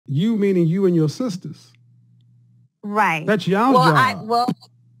You meaning you and your sisters. Right. That's y'all's job.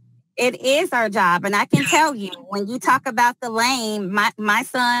 It is our job. And I can tell you, when you talk about the lame, my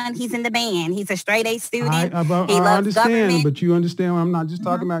son, he's in the band. He's a straight A student. I understand, government. But you understand, I'm not just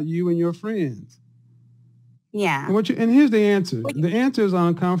talking about you and your friends. Yeah. And here's the answer. The answer is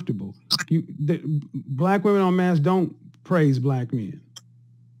uncomfortable. Black women en masse don't praise black men.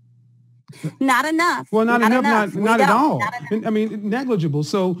 Not enough. Well, not enough. Not at all. I mean, negligible.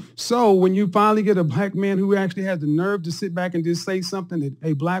 So when you finally get a black man who actually has the nerve to sit back and just say something that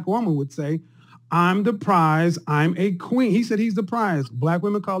a black woman would say, I'm the prize. I'm a queen. He said he's the prize. Black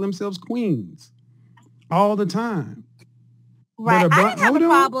women call themselves queens all the time. Right. I didn't have a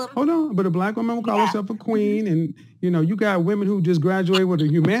problem. Hold on. But a black woman will call herself a queen. And, you got women who just graduate with a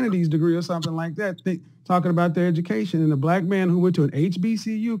humanities degree or something like that, talking about their education. And a black man who went to an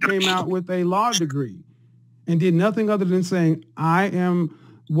HBCU came out with a law degree and did nothing other than saying, I am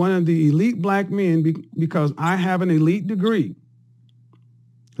one of the elite black men because I have an elite degree.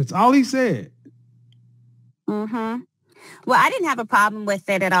 That's all he said. Mm-hmm. Well, I didn't have a problem with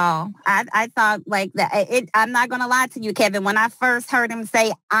it at all. I thought like that. I'm not going to lie to you, Kevin. When I first heard him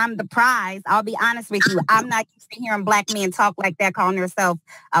say, I'm the prize, I'll be honest with you. I'm not used to hearing black men talk like that, calling themselves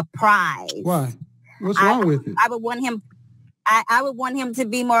a prize. Why? What's wrong with it? I would want him. I would want him to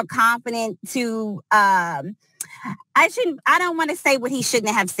be more confident to, I don't want to say what he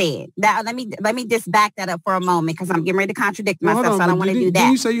shouldn't have said. Let me just back that up for a moment because I'm getting ready to contradict myself. So I don't want to do that.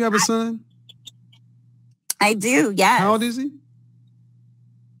 Did you say you have a son? I do, yes. How old is he?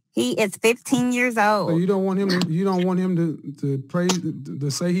 He is 15 years old. So you don't want him to praise,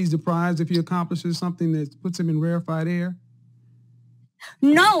 to say he's the prize if he accomplishes something that puts him in rarefied air?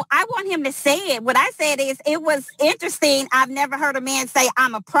 No, I want him to say it. What I said is it was interesting. I've never heard a man say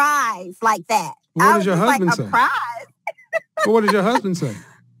I'm a prize like that. What does your husband say? A prize. Well, what does your husband say?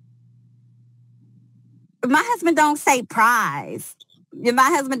 My husband don't say prize. My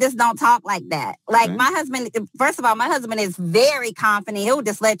husband just don't talk like that. Like my husband, first of all, my husband is very confident. He'll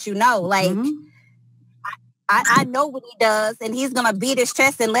just let you know. Like, I know what he does, and he's going to beat his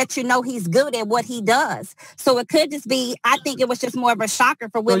chest and let you know he's good at what he does. So it could just be, I think it was just more of a shocker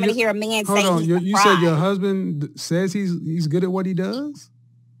for women to hear a man say you said your husband says he's good at what he does?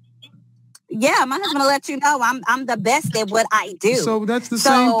 Yeah, my husband will let you know I'm the best at what I do. So that's the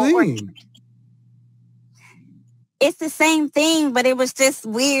same thing. It's the same thing, but it was just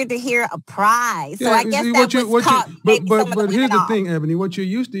weird to hear a prize. So I guess that was caught. But here's the thing, Ebony. What you're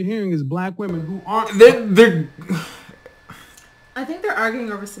used to hearing is black women who aren't. I think they're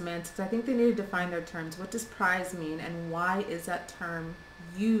arguing over semantics. I think they need to define their terms. What does prize mean, and why is that term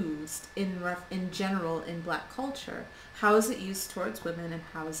used in general in black culture? How is it used towards women, and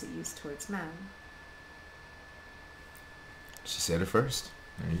how is it used towards men? She said it first.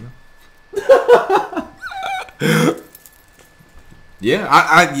 There you go.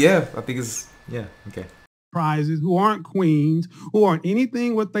 I think it's okay. Prizes who aren't queens, who aren't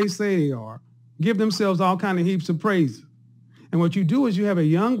anything what they say they are, give themselves all kind of heaps of praise. And what you do is you have a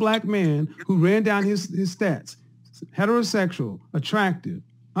young black man who ran down his stats: heterosexual, attractive,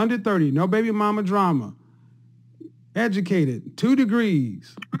 under 30, no baby mama drama, educated, 2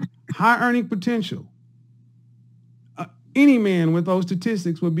 degrees, high earning potential. Any man with those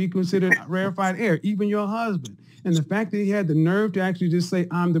statistics would be considered rarefied air, even your husband. And the fact that he had the nerve to actually just say,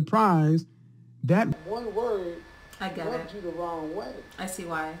 I'm the prize, that one word rubbed you the wrong way. I see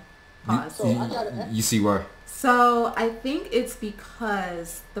why. Pause. You see why? So I think it's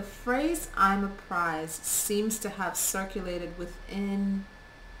because the phrase I'm a prize seems to have circulated within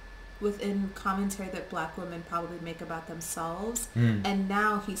commentary that black women probably make about themselves. And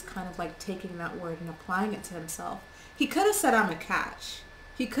now he's kind of like taking that word and applying it to himself. He could have said I'm a catch.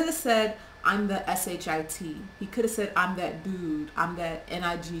 He could have said I'm the SHIT. He could have said I'm that dude. I'm that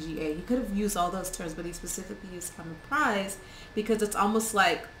NIGGA. He could have used all those terms, but he specifically used I'm a prize because it's almost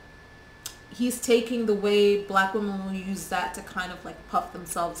like he's taking the way black women will use that to kind of like puff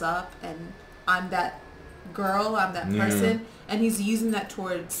themselves up, and I'm that girl, I'm that person, and he's using that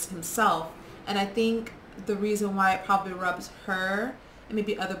towards himself. And I think the reason why it probably rubs her and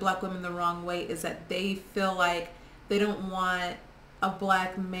maybe other black women the wrong way is that they feel like they don't want a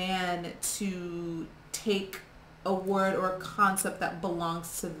black man to take a word or a concept that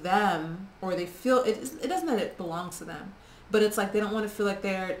belongs to them, or they feel it doesn't that it belongs to them, but it's like they don't want to feel like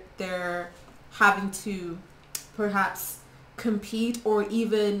they're having to perhaps compete or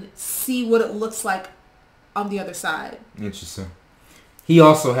even see what it looks like on the other side. Interesting. He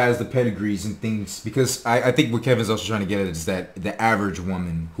also has the pedigrees and things, because I think what Kevin's also trying to get at is that the average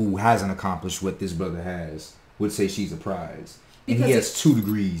woman who hasn't accomplished what this brother has would say she's a prize. and he has 2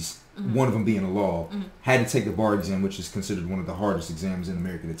 degrees, one of them being a law, had to take the bar exam, which is considered one of the hardest exams in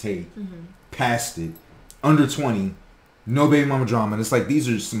America to take, passed it, under 20, no baby mama drama. And it's like, these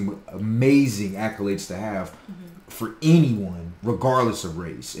are some amazing accolades to have for anyone, regardless of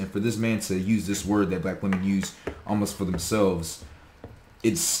race. And for this man to use this word that black women use almost for themselves,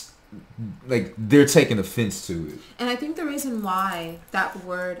 it's like they're taking offense to it. And I think the reason why that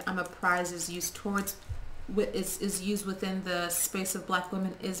word "I'm a prize" is used is used within the space of black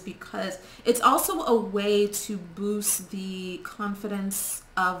women is because it's also a way to boost the confidence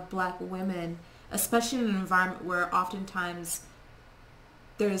of black women, especially in an environment where oftentimes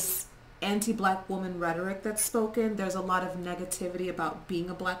there's anti-black woman rhetoric that's spoken. There's a lot of negativity about being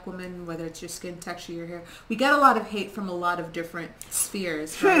a black woman, whether it's your skin texture, your hair. We get a lot of hate from a lot of different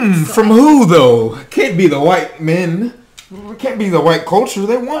spheres. Right? From who though? Can't be the white men. It can't be the white culture.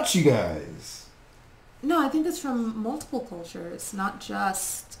 They want you guys. No, I think it's from multiple cultures, not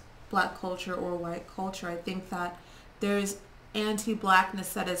just black culture or white culture. I think that there's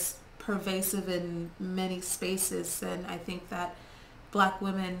anti-blackness that is pervasive in many spaces, and I think that black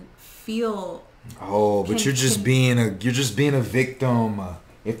women feel. Oh, but you're just being a victim.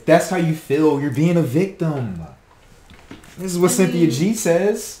 If that's how you feel, you're being a victim. This is what Cynthia G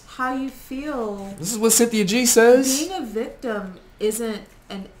says. How you feel. This is what Cynthia G says. Being a victim isn't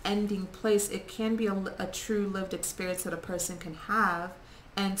an ending place. It can be a true lived experience that a person can have.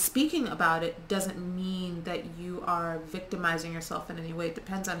 And speaking about it doesn't mean that you are victimizing yourself in any way. It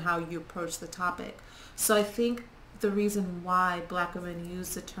depends on how you approach the topic. So I think the reason why black women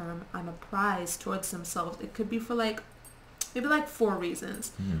use the term "I'm a prize" towards themselves, it could be for maybe 4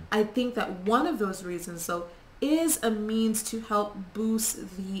 reasons. I think that one of those reasons, though, is a means to help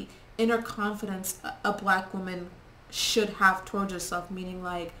boost the inner confidence a black woman should have towards herself, meaning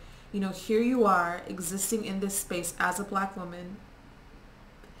here you are existing in this space as a black woman.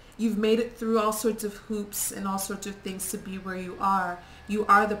 You've made it through all sorts of hoops and all sorts of things to be where you are. You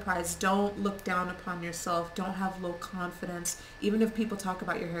are the prize. Don't look down upon yourself. Don't have low confidence. Even if people talk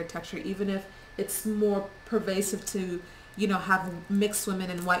about your hair texture, even if it's more pervasive to, have mixed women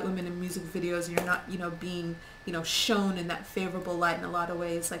and white women in music videos, you're not, being, shown in that favorable light in a lot of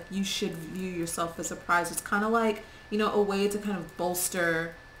ways. Like, you should view yourself as a prize. It's kind of like, a way to kind of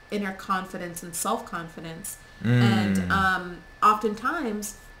bolster inner confidence and self-confidence. And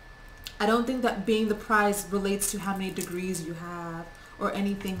oftentimes, I don't think that being the prize relates to how many degrees you have or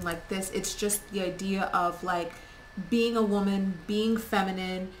anything like this. It's just the idea of being a woman, being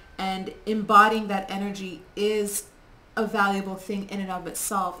feminine, and embodying that energy is a valuable thing in and of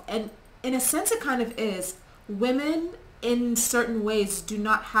itself. And in a sense, it kind of is. Women in certain ways do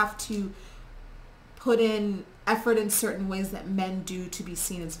not have to put in effort in certain ways that men do to be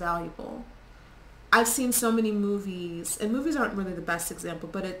seen as valuable. I've seen so many movies, and movies aren't really the best example,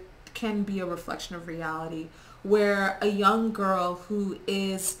 but it can be a reflection of reality, where a young girl who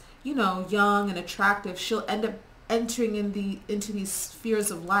is, young and attractive, she'll end up entering into these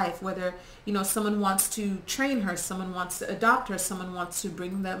spheres of life, whether, someone wants to train her, someone wants to adopt her, someone wants to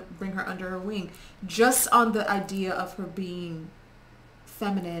bring her under her wing, just on the idea of her being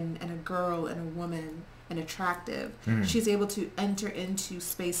feminine and a girl and a woman and attractive. She's able to enter into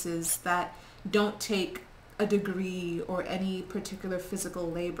spaces that don't take a degree or any particular physical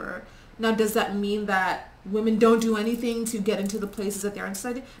labor. Now, does that mean that women don't do anything to get into the places that they're in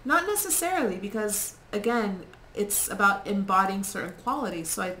society? Not necessarily, because again, it's about embodying certain qualities.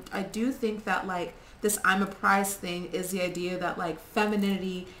 So I do think that this "I'm a prize" thing is the idea that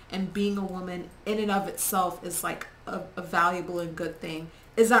femininity and being a woman in and of itself is a valuable and good thing.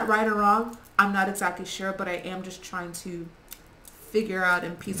 Is that right or wrong? I'm not exactly sure, but I am just trying to figure out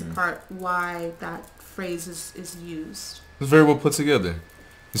and piece apart why that phrase is used. It's very well put together.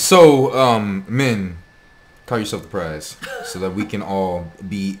 So, men, call yourself the prize, so that we can all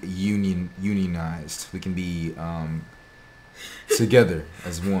be unionized. We can be together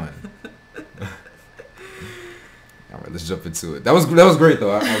as one. All right, let's jump into it. That was great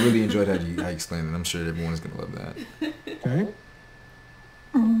though. I really enjoyed how you explained it. I'm sure everyone's gonna love that. Okay.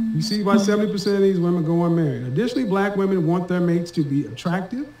 You see why 70% of these women go unmarried. Additionally, black women want their mates to be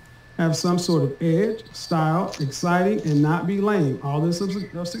attractive, have some sort of edge, style, exciting, and not be lame. All this is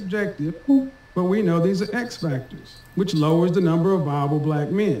subjective, but we know these are X factors, which lowers the number of viable black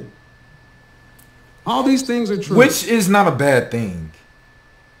men. All these things are true. Which is not a bad thing,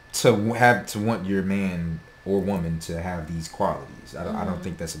 to want your man or woman to have these qualities. I don't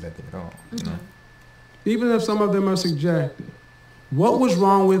think that's a bad thing at all. Even if some of them are subjective. What was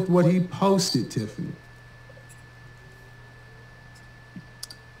wrong with what he posted, Tiffany?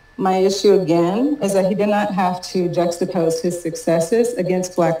 My issue again is that he did not have to juxtapose his successes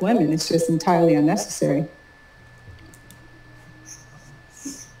against Black women. It's just entirely unnecessary.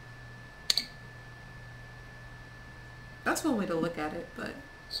 That's one way to look at it, but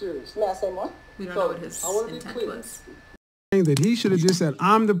seriously, may I say more? We don't know what his intent was. That he should have just said,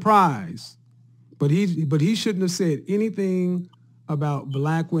 "I'm the prize," but he shouldn't have said anything about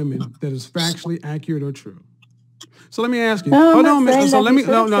Black women that is factually accurate or true. So let me ask you. No, hold on, Miss. So let me.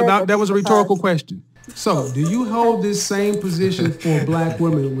 That was a rhetorical question. So, do you hold this same position for Black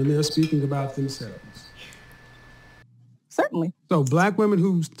women when they're speaking about themselves? Certainly. So, Black women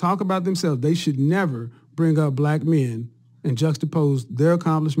who talk about themselves, they should never bring up Black men and juxtapose their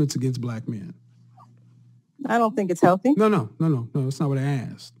accomplishments against Black men. I don't think it's healthy. No. That's not what I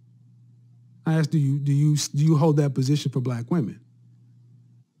asked. I asked, do you hold that position for Black women?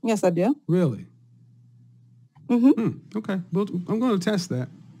 Yes, I do. Really? Mm-hmm. Okay. Well, I'm going to test that.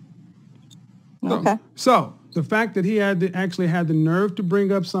 Okay. So the fact that he actually had the nerve to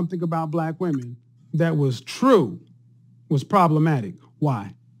bring up something about Black women that was true was problematic.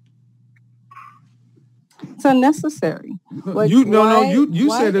 Why? It's unnecessary. You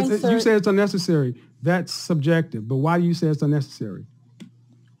said it's unnecessary. That's subjective. But why do you say it's unnecessary?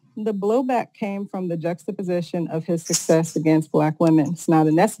 The blowback came from the juxtaposition of his success against Black women. It's not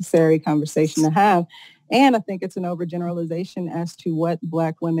a necessary conversation to have. And I think it's an overgeneralization as to what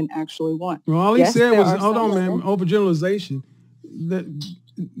Black women actually want. Well, all he said was, hold on, man, overgeneralization.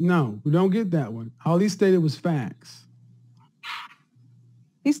 No, we don't get that one. All he stated was facts.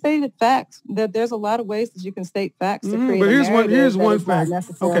 He stated facts, that there's a lot of ways that you can state facts to create but a here's one fact.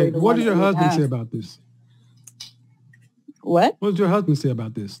 Okay, what did your husband say about this? What? What did your husband say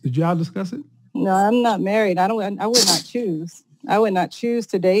about this? Did y'all discuss it? No, I'm not married. I would not choose. I would not choose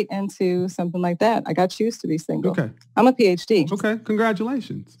to date into something like that. I choose to be single. Okay. I'm a PhD. Okay,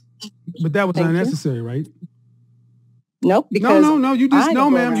 congratulations. But that was unnecessary, right? Nope. Because no. You just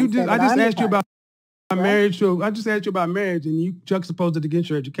ma'am. I just asked you about marriage. I just asked you about marriage, and you juxtaposed it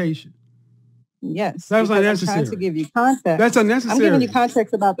against your education. Yes. That was unnecessary. I'm trying to give you context. That's unnecessary. I'm giving you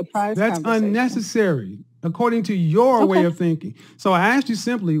context about the prize. That's unnecessary, according to your way of thinking. So I asked you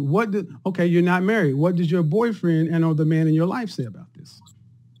simply, you're not married. What did your boyfriend and or the man in your life say about this?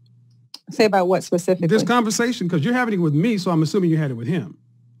 Say about what specifically? This conversation, because you're having it with me, so I'm assuming you had it with him.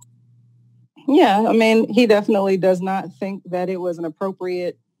 Yeah, I mean, he definitely does not think that it was an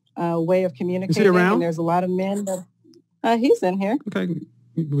appropriate way of communicating. Is he around? And there's a lot of men that he's in here. Okay.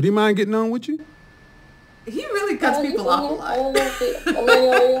 Would he mind getting on with you? He really cuts people off a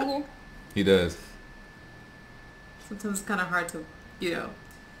lot. He does. Sometimes it's kind of hard to,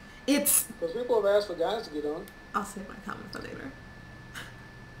 it's... Because people have asked for guys to get on. I'll save my comment for later.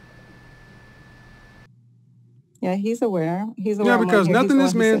 Yeah, he's aware. He's aware. Yeah, because nothing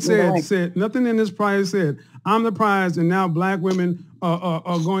this man said, nothing in this prize said, I'm the prize and now Black women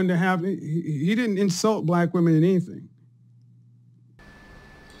are going to have, he didn't insult Black women in anything.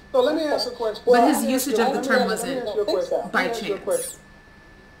 So let me ask a question. But his usage of the term wasn't by chance.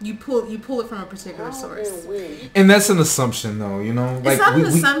 You pull it from a particular source. And that's an assumption, though, Like, it's not an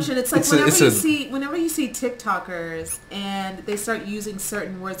assumption. It's like whenever you see TikTokers and they start using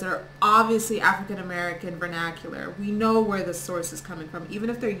certain words that are obviously African American vernacular, we know where the source is coming from. Even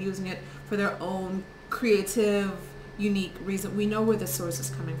if they're using it for their own creative, unique reason, we know where the source is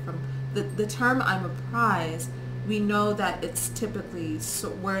coming from. The term "I'm a prize," we know that it's typically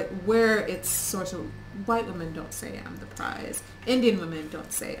where it's source of. White women don't say I'm the prize. Indian women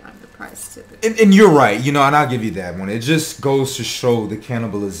don't say I'm the prize typically. And you're right, and I'll give you that one. It just goes to show the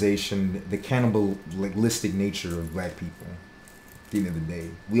cannibalization, the cannibalistic nature of Black people. At the end of the day,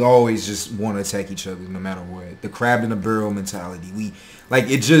 we always just want to attack each other no matter what. The crab in the barrel mentality.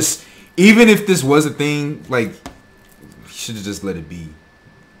 Even if this was a thing, he should have just let it be.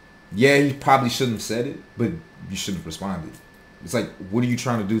 Yeah, he probably shouldn't have said it, but you shouldn't have responded. It's like, what are you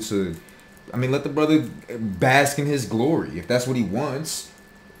trying to do to... let the brother bask in his glory if that's what he wants.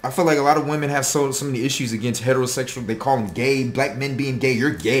 I feel like a lot of women have so many issues against heterosexual. They call him gay. Black men being gay.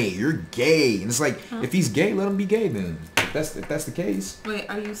 You're gay. And it's like, if he's gay, let him be gay then. If that's the case. Wait,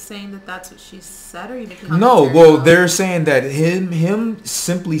 are you saying that that's what she said, or are you making No, well, they're saying that him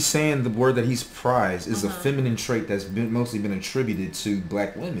simply saying the word that he's prized is a feminine trait that's mostly been attributed to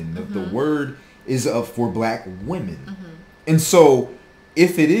Black women. The word is up for Black women. And so,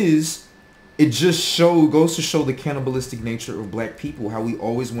 if it is... It just goes to show the cannibalistic nature of Black people, how we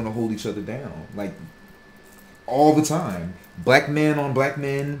always want to hold each other down. All the time. Black men on Black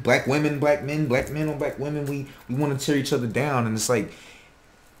men, Black women, Black men, Black men on Black women. We want to tear each other down. And it's like,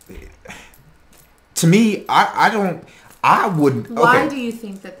 to me, I I wouldn't. Why okay. do you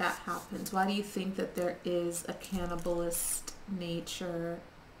think that happens? Why do you think that there is a cannibalist nature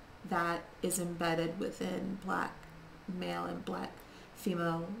that is embedded within black male and black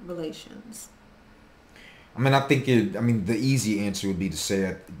female relations? I mean, the easy answer would be to say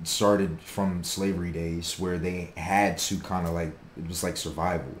it started from slavery days where they had to kind of like, it was like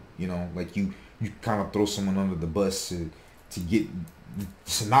survival, like you kind of throw someone under the bus to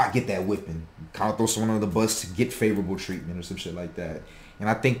not get that whipping, kind of throw someone under the bus to get favorable treatment or some shit like that. And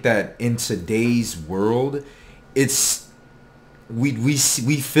I think that in today's world, we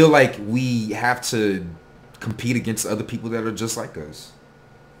feel like we have to compete against other people that are just like us,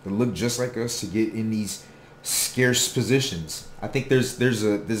 that look just like us, to get in these scarce positions. I think there's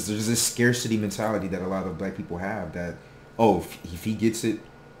this scarcity mentality that a lot of black people have, that if he gets it,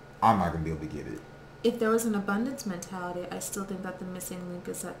 I'm not gonna be able to get it. If there was an abundance mentality, I still think that the missing link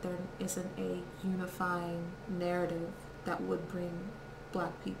is that there isn't a unifying narrative that would bring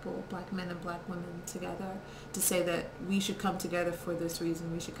black people, black men and black women together, to say that we should come together for this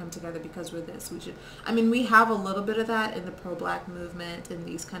reason, we should come together because we're this, we have a little bit of that in the pro-black movement and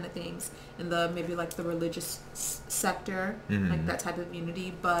these kind of things, in the maybe like the religious sector, like that type of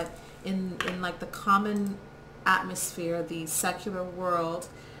unity, but in like the common atmosphere, the secular world,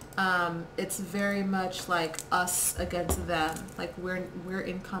 it's very much like us against them, like we're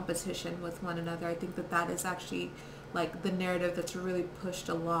in competition with one another. I think that is actually like the narrative that's really pushed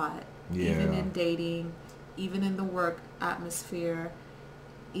a lot, even in dating, even in the work atmosphere,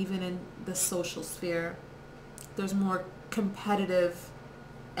 even in the social sphere. There's more competitive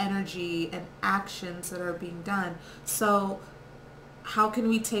energy and actions that are being done. So how can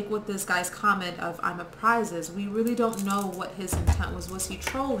we take what this guy's comment of "I'm a prize" is? We really don't know what his intent was. Was he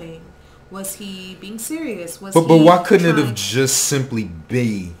trolling? Was he being serious? But why couldn't it have just simply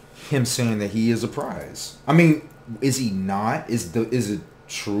be him saying that he is a prize? I mean, is he not? Is it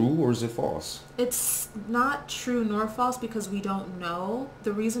true or is it false? It's not true nor false because we don't know.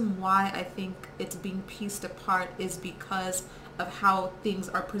 The reason why I think it's being pieced apart is because of how things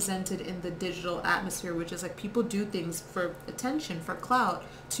are presented in the digital atmosphere, which is like people do things for attention, for clout,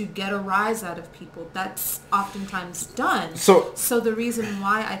 to get a rise out of people. That's oftentimes done. So the reason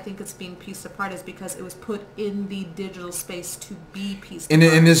why I think it's being pieced apart is because it was put in the digital space to be pieced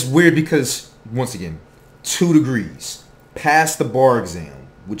apart. And it's weird because, once again, 2 degrees, pass the bar exam,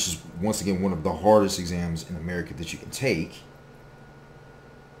 which is, once again, one of the hardest exams in America that you can take.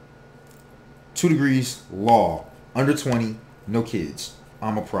 2 degrees, law, under 20, no kids,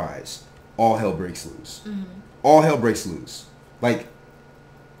 I'm a prize. All hell breaks loose. Mm-hmm. All hell breaks loose. Like,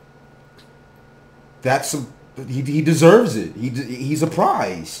 he deserves it. He's a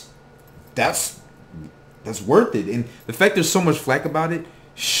prize. That's worth it. And the fact there's so much flack about it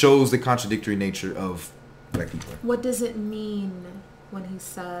shows the contradictory nature of black people. What does it mean when he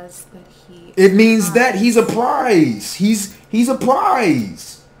says that he? It means that he's a prize. He's a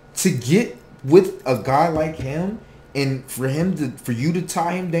prize. To get with a guy like him, and for you to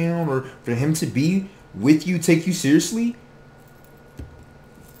tie him down, or for him to be with you, take you seriously.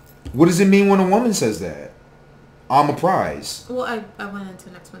 What does it mean when a woman says that? I'm a prize. Well, I went into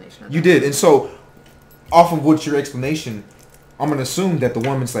an explanation of that. You did. And so, off of what your explanation, I'm going to assume that the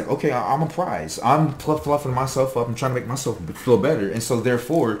woman's like, okay, I'm a prize. I'm fluffing myself up. I'm trying to make myself feel better. And so,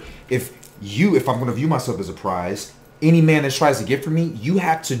 therefore, if I'm going to view myself as a prize, any man that tries to get from me, you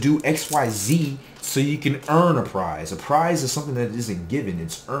have to do X, Y, Z so you can earn a prize. A prize is something that isn't given.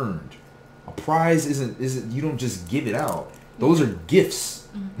 It's earned. A prize isn't you don't just give it out. Those are gifts.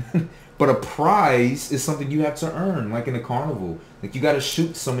 Mm-hmm. But a prize is something you have to earn, like in a carnival. Like you got to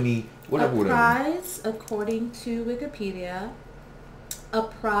shoot so many, whatever. A prize, according to Wikipedia, a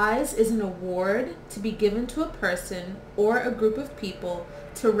prize is an award to be given to a person or a group of people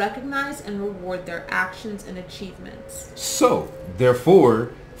to recognize and reward their actions and achievements. So,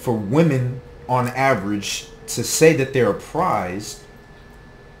 therefore, for women on average to say that they're a prize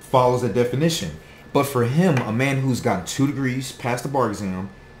follows that definition. But for him, a man who's gotten 2 degrees, passed the bar exam,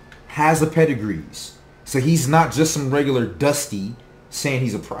 has a pedigrees. So he's not just some regular dusty saying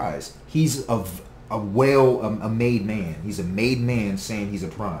he's a prize. He's a made man. He's a made man saying he's a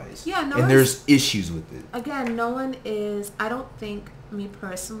prize. Yeah, and there's issues with it. Again, no one is, I don't think, me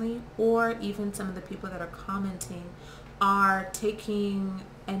personally, or even some of the people that are commenting, are taking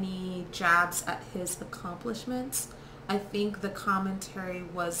any jabs at his accomplishments. I think the commentary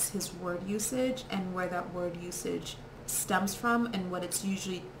was his word usage and where that word usage stems from and what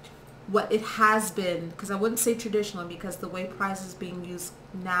it has been, because I wouldn't say traditional, because the way prize is being used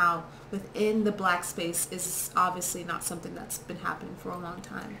now within the black space is obviously not something that's been happening for a long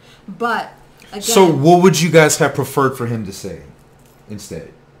time. But Again, so what would you guys have preferred for him to say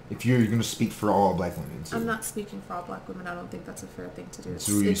instead? If you're going to speak for all black women. I'm not speaking for all black women. I don't think that's a fair thing to do.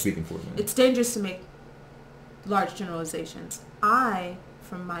 So who are you speaking for, man? It's dangerous to make large generalizations.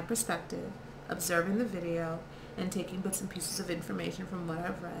 From my perspective, observing the video and taking bits and pieces of information from what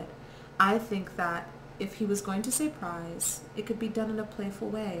I've read, I think that if he was going to say prize, it could be done in a playful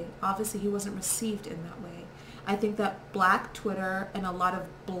way. Obviously, he wasn't received in that way. I think that black Twitter and a lot of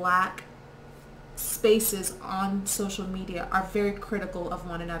black spaces on social media are very critical of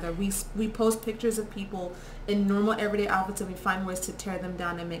one another. We post pictures of people in normal everyday outfits and we find ways to tear them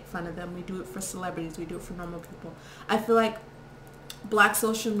down and make fun of them. We do it for celebrities. We do it for normal people. I feel like black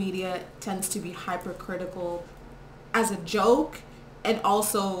social media tends to be hypercritical as a joke and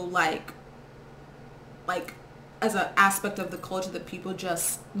also like as an aspect of the culture that people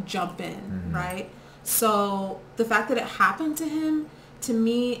just jump in, right? So the fact that it happened to him, to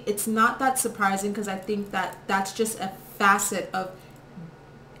me, it's not that surprising because I think that that's just a facet of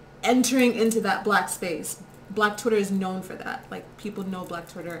entering into that black space. Black Twitter is known for that. Like, people know black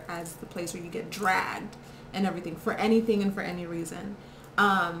Twitter as the place where you get dragged and everything for anything and for any reason.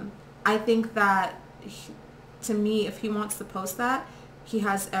 I think that, to me, if he wants to post that, he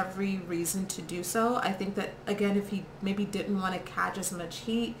has every reason to do so. I think that, again, if he maybe didn't want to catch as much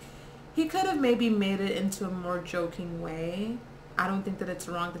heat, he could have maybe made it into a more joking way. I don't think that it's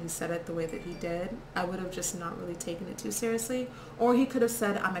wrong that he said it the way that he did. I would have just not really taken it too seriously. Or he could have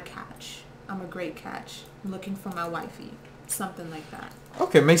said, I'm a catch. I'm a great catch. I'm looking for my wifey. Something like that.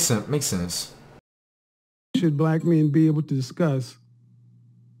 Okay, makes sense. Should black men be able to discuss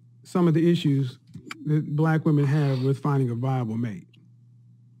some of the issues that black women have with finding a viable mate?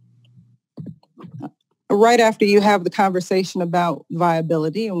 Right after you have the conversation about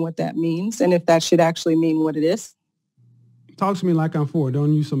viability and what that means, and if that should actually mean what it is. Talk to me like I'm 4.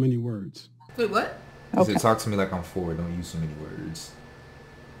 Don't use so many words. Wait, what? He said, talk to me like I'm 4. Don't use so many words.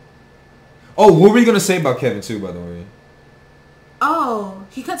 Oh, what were you going to say about Kevin, too, by the way? Oh,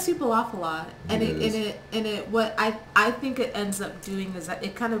 he cuts people off a lot. And what I think it ends up doing is that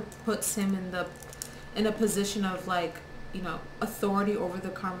it kind of puts him in a position of, like, you know, authority over the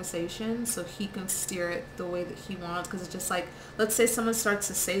conversation, so he can steer it the way that he wants. Because it's just like, let's say someone starts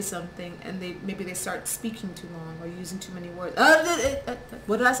to say something and they start speaking too long or using too many words.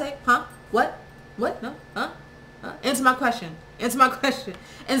 What did I say? Huh? What? No? Huh? Answer my question. And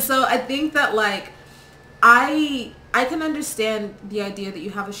so I think that, like, I can understand the idea that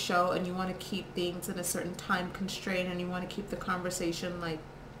you have a show and you want to keep things in a certain time constraint and you want to keep the conversation, like,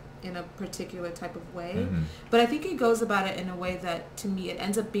 in a particular type of way. But I think he goes about it in a way that, to me, it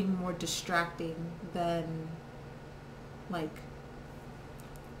ends up being more distracting than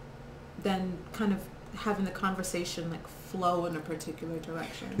kind of having the conversation, like, flow in a particular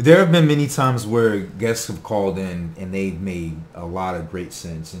direction. There have been many times where guests have called in and they've made a lot of great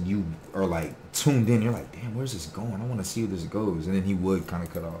sense and you are, like, tuned in. You're like, damn, where's this going? I want to see where this goes. And then he would kind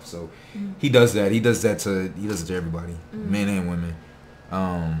of cut off. So he does that. He does it to everybody, men and women.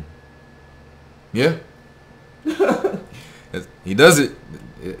 Yeah. He does it.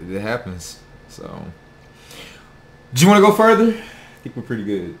 It happens. So, do you want to go further? I think we're pretty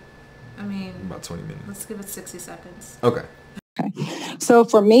good. I mean, about 20 minutes. Let's give it 60 seconds. Okay. So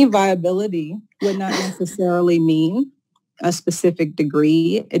for me, viability would not necessarily mean a specific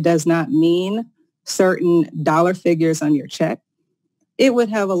degree. It does not mean certain dollar figures on your check. It would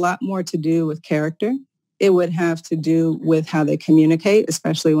have a lot more to do with character. It would have to do with how they communicate,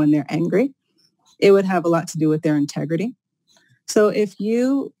 especially when they're angry. It would have a lot to do with their integrity. So if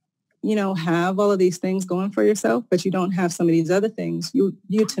you have all of these things going for yourself, but you don't have some of these other things, you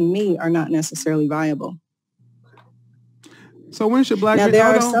to me are not necessarily viable. So when should black now, men... there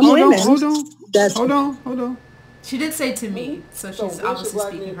are some women... Hold on. She did say to me, so she's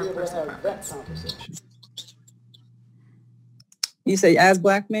obviously speaking her personal preference. You say as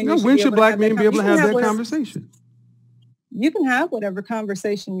black men? No, when should black men be able to have that conversation? You can have whatever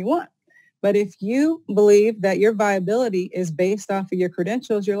conversation you want. But if you believe that your viability is based off of your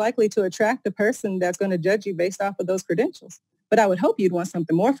credentials, you're likely to attract a person that's going to judge you based off of those credentials. But I would hope you'd want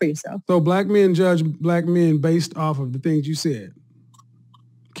something more for yourself. So black men judge black men based off of the things you said.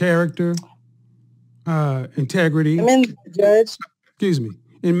 Character, integrity. Men judge. Excuse me.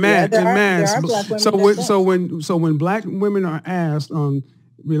 In mass. So when black women are asked on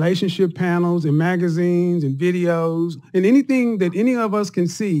relationship panels and magazines and videos and anything that any of us can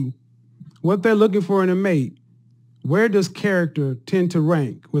see, what they're looking for in a mate, where does character tend to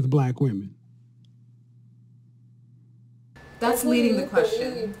rank with black women? That's leading the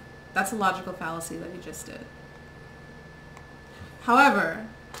question. That's a logical fallacy that you just did. However,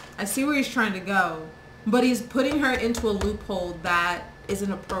 I see where he's trying to go, but he's putting her into a loophole that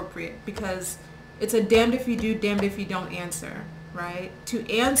isn't appropriate because it's a damned if you do, damned if you don't answer, right? To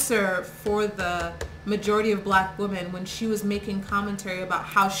answer for the majority of black women when she was making commentary about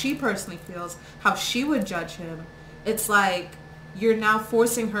how she personally feels, how she would judge him, it's like you're now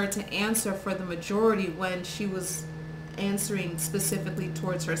forcing her to answer for the majority when she was answering specifically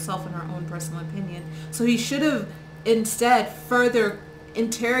towards herself and her own personal opinion. So he should have instead further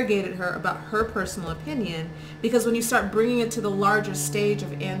interrogated her about her personal opinion, because when you start bringing it to the larger stage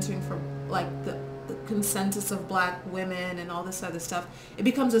of answering for like the consensus of black women and all this other stuff, it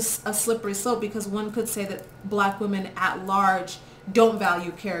becomes a slippery slope, because one could say that black women at large don't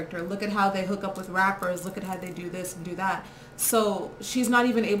value character. Look at how they hook up with rappers. Look at how they do this and do that. So she's not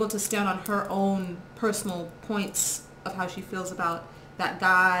even able to stand on her own personal points of how she feels about that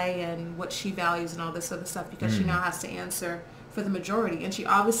guy and what she values and all this other stuff, because she now has to answer for the majority. And she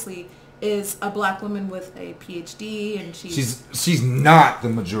obviously is a black woman with a PhD, and she's not the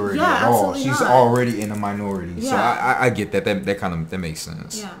majority at all. She's not. Already in a minority. Yeah. So I get that. That makes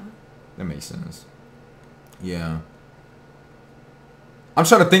sense. Yeah. That makes sense. Yeah. I'm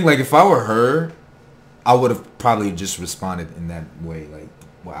trying to think, like, if I were her, I would have probably just responded in that way, like,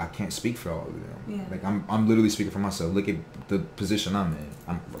 well, I can't speak for all of them. Yeah. Like, I'm literally speaking for myself. Look at the position I'm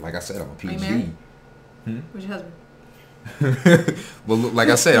in. Like I said, I'm a PhD. Are you married? Where's your husband? Well, like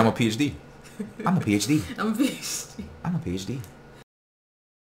I said, I'm a PhD. I'm a PhD. I'm a PhD. I'm a PhD.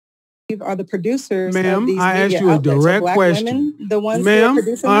 Are the producers, ma'am, of these I asked media you a outlets, direct question. Women, the ones ma'am, who are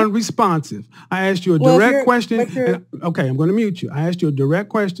producing unresponsive. I asked you a direct question. Okay, I'm going to mute you. I asked you a direct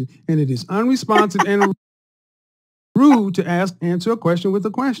question, and it is unresponsive and rude to answer a question with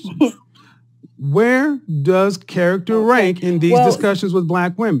a question. Where does character rank in these discussions with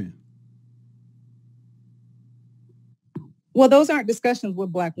black women? Well, those aren't discussions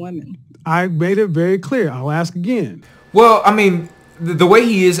with black women. I made it very clear. I'll ask again. Well, I mean, the way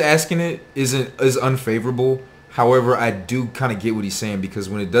he is asking it is unfavorable. However, I do kind of get what he's saying, because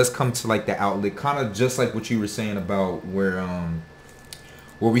when it does come to like the outlet, kind of just like what you were saying about where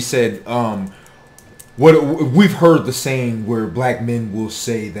we said what we've heard the saying where black men will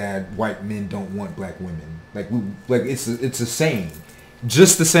say that white men don't want black women. Like it's a saying.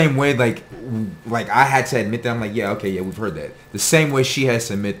 Just the same way, like I had to admit that. I'm like, yeah, okay, yeah, we've heard that. The same way she has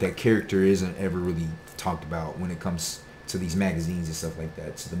to admit that character isn't ever really talked about when it comes to these magazines and stuff like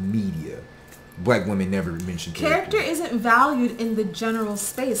that, to the media. Black women never mention character. Character isn't valued in the general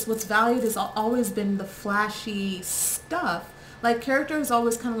space. What's valued has always been the flashy stuff. Like, character is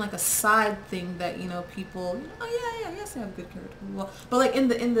always kind of like a side thing that, you know, people, yes, they have good character. Well, but like in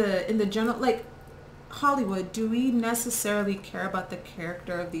the general, like Hollywood, do we necessarily care about the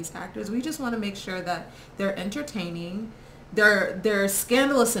character of these actors? We just want to make sure that they're entertaining, they're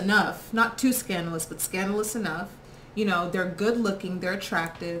scandalous enough, not too scandalous, but scandalous enough. You know, they're good looking, they're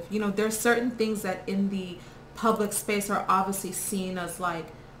attractive. You know, there's certain things that in the public space are obviously seen as like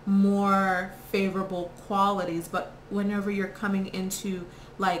more favorable qualities, but whenever you're coming into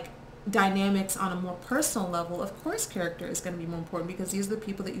like dynamics on a more personal level, of course character is going to be more important, because these are the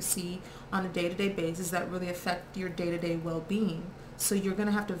people that you see on a day-to-day basis that really affect your day-to-day well-being. So you're going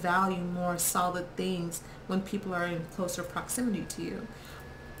to have to value more solid things when people are in closer proximity to you.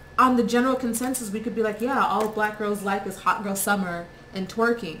 On the general consensus, we could be like, yeah, all black girls like is hot girl summer and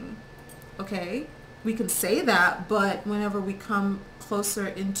twerking. Okay, we can say that, but whenever we come closer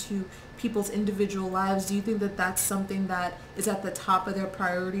into people's individual lives, do you think that that's something that is at the top of their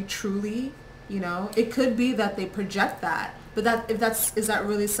priority truly? You know, it could be that they project that, but is that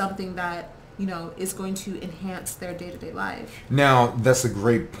really something that, you know, is going to enhance their day-to-day life? Now, that's a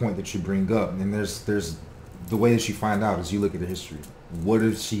great point that you bring up, and there's the way that you find out is you look at the history. What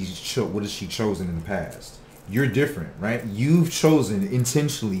has she chosen in the past? You're different, right? You've chosen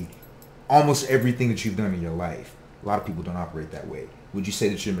intentionally almost everything that you've done in your life. A lot of people don't operate that way. Would you say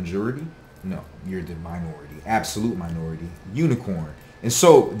that you're majority? No, you're the minority, absolute minority, unicorn. And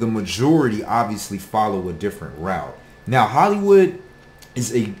so the majority obviously follow a different route. Now, Hollywood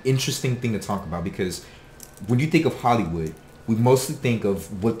is an interesting thing to talk about, because when you think of Hollywood, we mostly think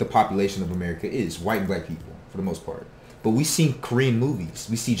of what the population of America is, white and black people for the most part. But we see Korean movies,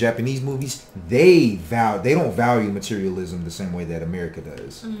 we see Japanese movies, they don't value materialism the same way that America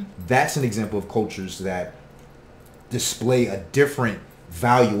does. That's an example of cultures that display a different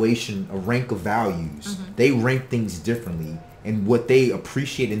valuation, a rank of values. They rank things differently and what they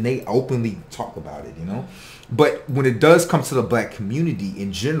appreciate, and they openly talk about it, you know. But when it does come to the black community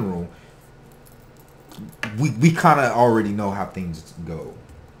in general, we kind of already know how things go.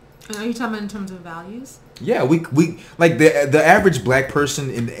 Are you talking about in terms of values? Yeah, we like the average black person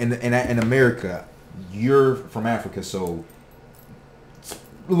in America. You're from Africa, so it's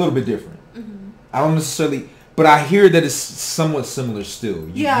a little bit different. Mm-hmm. I don't necessarily, but I hear that it's somewhat similar still.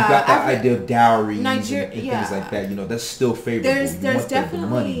 You got that idea of dowries and things like that. You know, that's still favorable. There's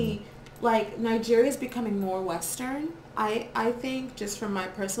definitely like Nigeria's becoming more Western. I think, just from my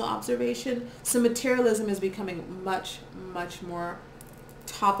personal observation, so materialism is becoming much more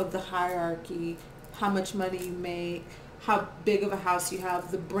top of the hierarchy. How much money you make, how big of a house you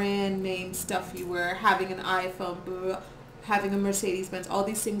have, the brand name stuff you wear, having an iPhone, blah, blah, blah, having a Mercedes-Benz. All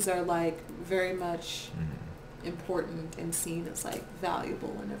these things are like very much important and seen as like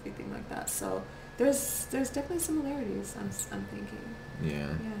valuable and everything like that. So there's definitely similarities. I'm thinking. Yeah.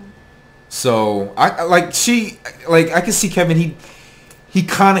 So I can see Kevin. He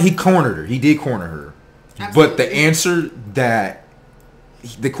cornered her. He did corner her. Absolutely. But the answer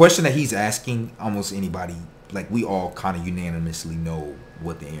the question that he's asking, almost anybody, like, we all kind of unanimously know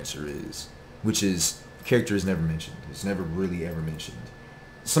what the answer is, which is character is never mentioned. It's never really ever mentioned.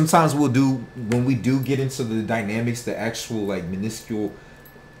 Sometimes when we do get into the dynamics, the actual like minuscule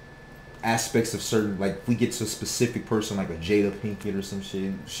aspects of certain, like if we get to a specific person like a Jada Pinkett or some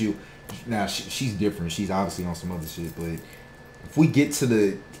shit, she's different. She's obviously on some other shit, but if we get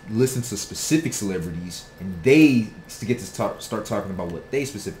to listen to specific celebrities and they get to start talking about what they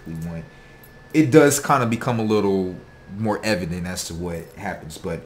specifically want, it does kind of become a little more evident as to what happens. But